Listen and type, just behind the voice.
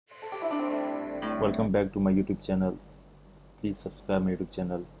Welcome back to my YouTube channel. Please subscribe my YouTube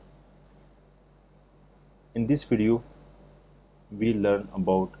channel. In this video we learn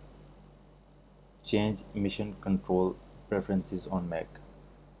about change mission control preferences on Mac.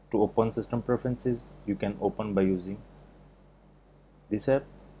 To open system preferences, you can open by using this app,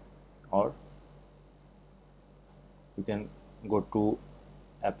 or you can go to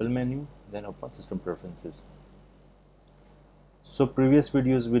Apple menu, then open system preferences. So previous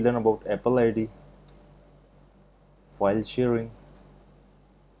videos we learned about Apple ID, file sharing,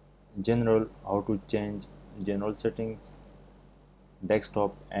 general, how to change general settings,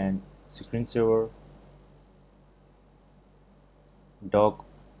 desktop and screensaver, dock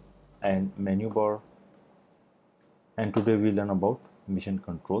and menu bar, and today we learn about mission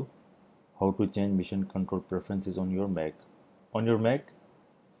control, how to change mission control preferences on your Mac. On your Mac,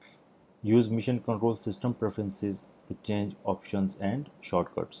 use mission control system preferences to change options and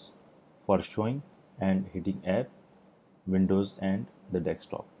shortcuts for showing and hiding app, windows and the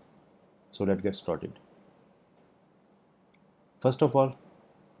desktop. So let's get started. First of all,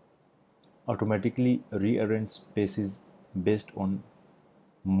 automatically rearrange spaces based on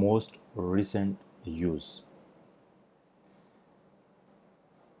most recent use.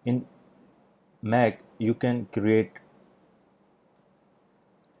 In Mac, you can create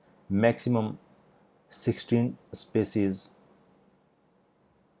maximum 16 spaces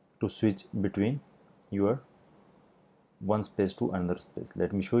to switch between your one space to another space.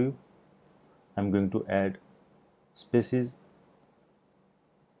 Let me show you. I'm going to add spaces.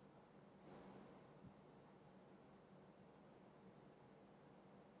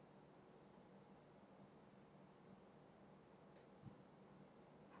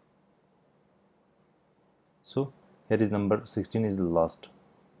 So here is number 16 is the last.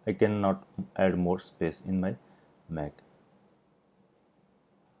 I cannot add more space in my Mac.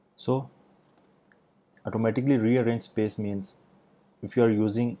 So automatically rearrange space means if you are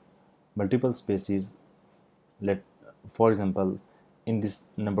using multiple spaces, for example, in this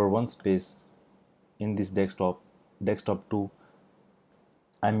number 1 space in this desktop 2,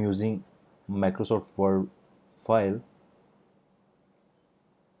 I'm using Microsoft Word file.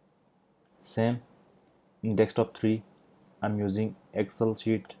 Same in desktop 3, I'm using Excel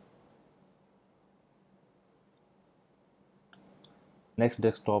sheet. Next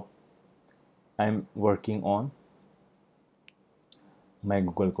desktop, I'm working on my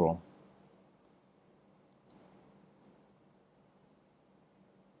Google Chrome.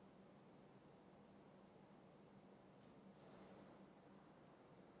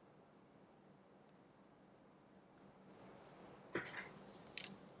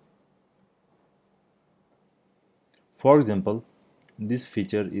 For example, this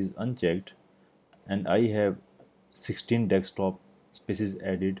feature is unchecked and I have 16 desktop spaces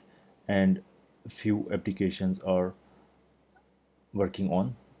added and few applications are working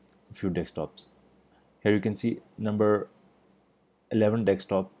on few desktops. Here you can see number 11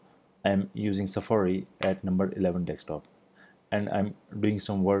 desktop, I'm using Safari at number 11 desktop and I'm doing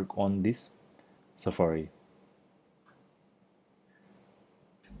some work on this Safari.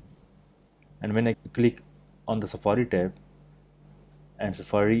 And when I click on the Safari tab, and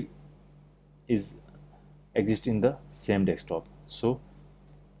Safari is exist in the same desktop, so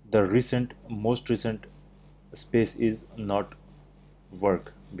the most recent space is not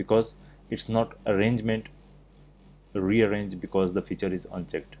work because it's not rearrange because the feature is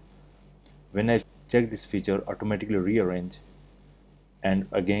unchecked. When I check this feature, automatically rearrange, and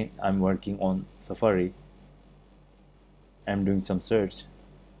again I'm working on Safari, I'm doing some search,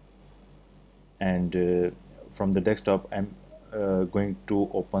 and from the desktop I'm going to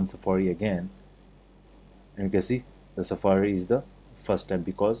open Safari again, and you can see the Safari is the first tab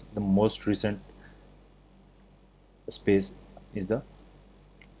because the most recent space is the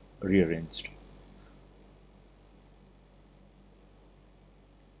rearranged.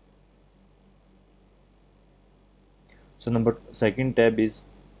 So second tab is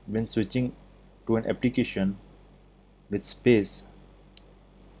when switching to an application with space.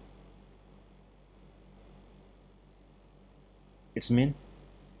 It's mean,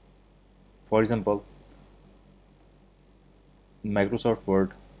 for example, Microsoft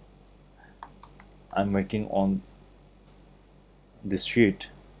Word, I'm working on this sheet,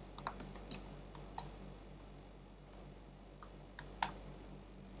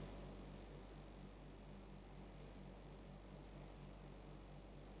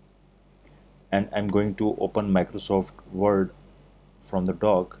 and I'm going to open Microsoft Word from the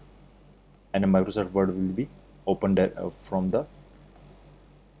dock, and a Microsoft Word will be opened from the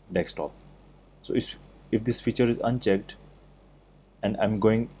desktop. So if this feature is unchecked and I'm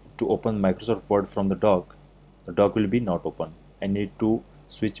going to open Microsoft Word from the dock will be not open. I need to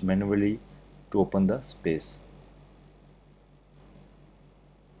switch manually to open the space.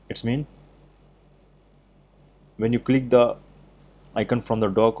 It's mean when you click the icon from the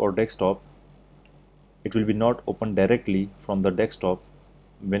dock or desktop, it will be not open directly from the desktop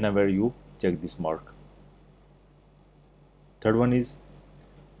whenever you check this mark. Third one is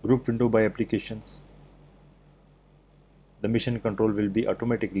group window by applications. The mission control will be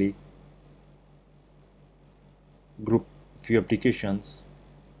automatically group few applications.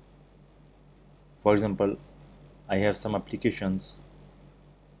 For example, I have some applications.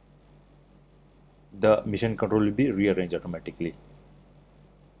 The mission control will be rearranged automatically.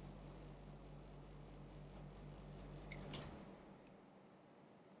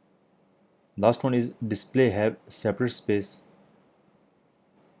 Last one is display have separate space.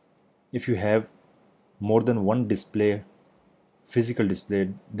 If you have more than one display, physical display,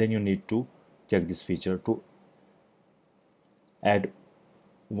 then you need to check this feature to add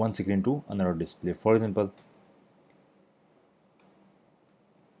one screen to another display. For example,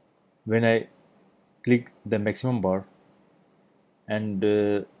 when I click the maximum bar and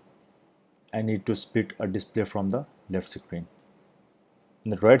I need to split a display from the left screen.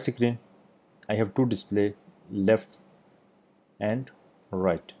 In the right screen, I have two display, left and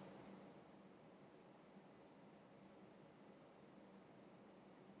right.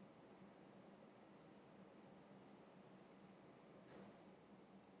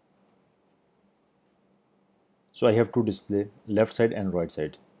 So I have two display, left side and right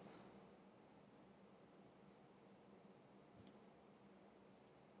side.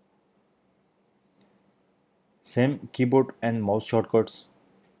 Same keyboard and mouse shortcuts.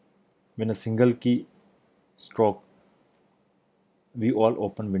 When a single key stroke, we all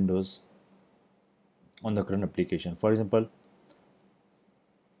open windows on the current application. For example,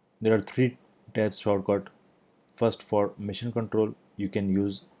 there are three tabs shortcut. First, for mission control, you can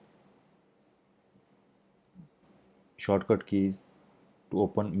use shortcut keys to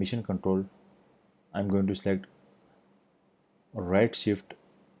open mission control. I'm going to select right shift,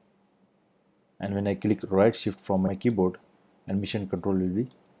 and when I click right shift from my keyboard, and mission control will be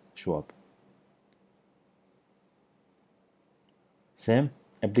show up. Same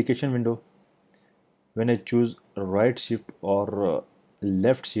application window, when I choose right shift or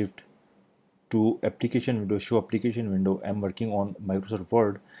left shift to application window, show application window, I'm working on Microsoft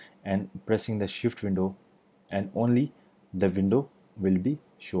Word and pressing the shift window, and only the window will be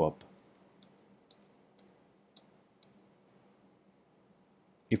show up.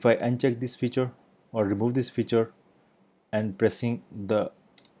 If I uncheck this feature or remove this feature and pressing the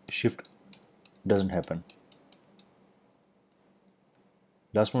shift, doesn't happen.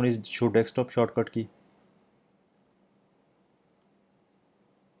 Last one is show desktop shortcut key.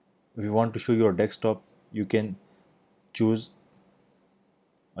 If you want to show your desktop, you can choose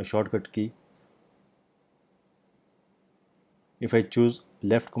a shortcut key. If I choose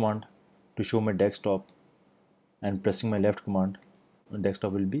left command to show my desktop and pressing my left command,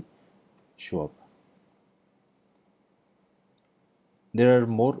 desktop will be show up. There are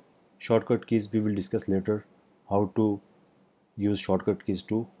more shortcut keys we will discuss later, how to use shortcut keys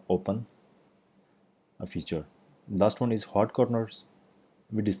to open a feature. Last one is hot corners.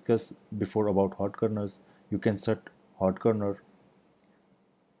 We discussed before about hot corners. You can set hot corner,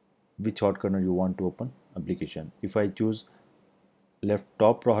 which hot corner you want to open application. If I choose left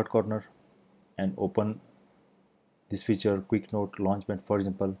top hot corner and open this feature, quick note launchpad, for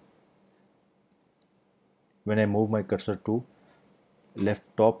example, when I move my cursor to left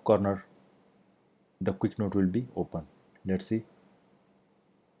top corner, the quick note will be open. Let's see.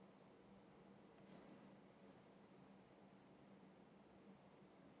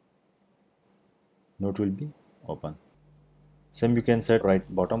 Note will be open. Same you can set right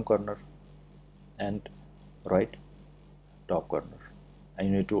bottom corner and right top corner, and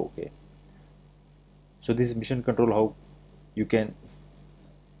you need to OK. So this is mission control, how you can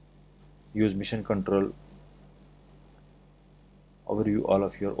use mission control overview all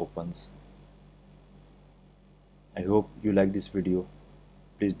of your opens. I hope you like this video.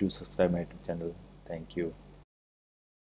 Please do subscribe my channel. Thank you.